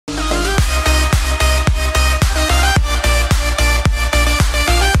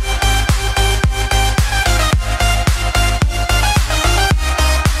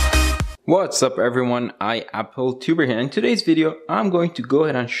What's up everyone, iAppleTuber here. In today's video, I'm going to go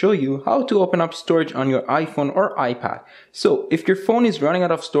ahead and show you how to open up storage on your iPhone or iPad. So if your phone is running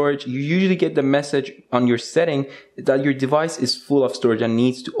out of storage, you usually get the message on your setting that your device is full of storage and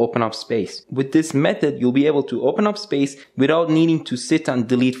needs to open up space. With this method, you'll be able to open up space without needing to sit and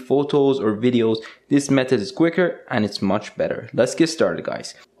delete photos or videos. This method is quicker and it's much better. Let's get started,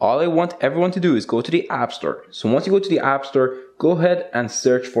 guys. All I want everyone to do is go to the App Store. So once you go to the App Store, go ahead and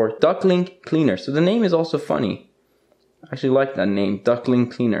search for Duckling Cleaner. So the name is also funny. I actually like that name, Duckling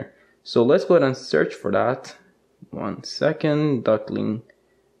Cleaner. So let's go ahead and search for that. 1 second, Duckling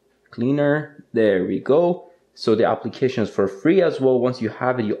Cleaner. There we go. So the application is for free as well. Once you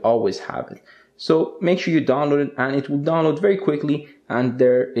have it, you always have it. So make sure you download it and it will download very quickly. And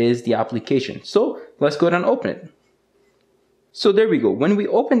there is the application. So let's go ahead and open it. So there we go. When we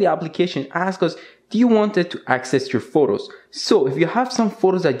open the application, ask us, do you want it to access your photos? So if you have some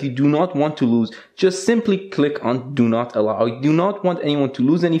photos that you do not want to lose, just simply click on do not allow. You do not want anyone to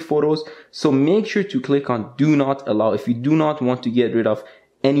lose any photos. So make sure to click on do not allow if you do not want to get rid of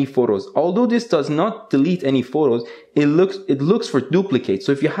any photos. Although this does not delete any photos, it looks for duplicates.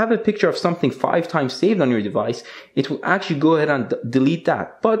 So if you have a picture of something 5 times saved on your device, it will actually go ahead and delete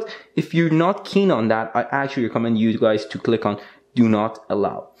that. But if you're not keen on that, I actually recommend you guys to click on do not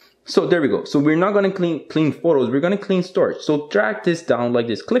allow. So there we go. So we're not going to clean photos. We're going to clean storage. So drag this down like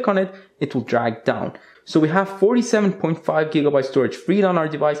this. Click on it. It will drag down. So we have 47.5 gigabyte storage freed on our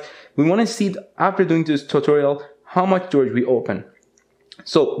device. We want to see after doing this tutorial how much storage we open.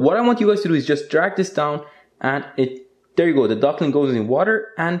 So what I want you guys to do is just drag this down and there you go. The duckling goes in water,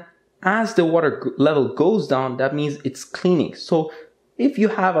 and as the water level goes down, that means it's cleaning. So if you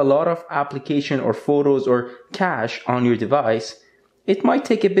have a lot of application or photos or cache on your device, it might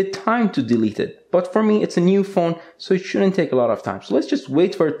take a bit time to delete it. But for me, it's a new phone, so it shouldn't take a lot of time. So let's just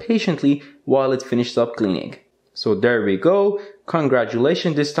wait for it patiently while it finishes up cleaning. So there we go.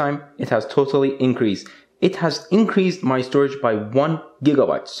 Congratulations, this time it has totally increased. It has increased my storage by 1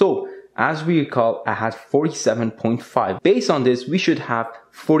 gigabyte. So as we recall, I had 47.5. Based on this, we should have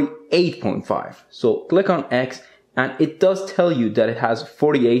 48.5. So click on X and it does tell you that it has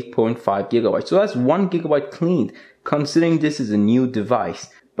 48.5 gigabytes. So that's 1 gigabyte cleaned, considering this is a new device.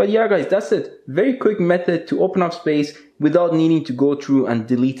 But yeah guys, that's it. Very quick method to open up space without needing to go through and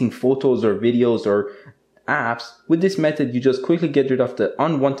deleting photos or videos or apps. With this method, you just quickly get rid of the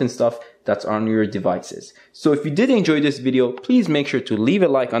unwanted stuff that's on your devices. So if you did enjoy this video, please make sure to leave a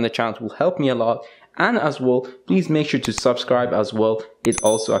like on the channel. It will help me a lot. And as well, please make sure to subscribe as well. It's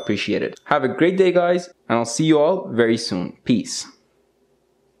also appreciated. Have a great day guys, and I'll see you all very soon. Peace.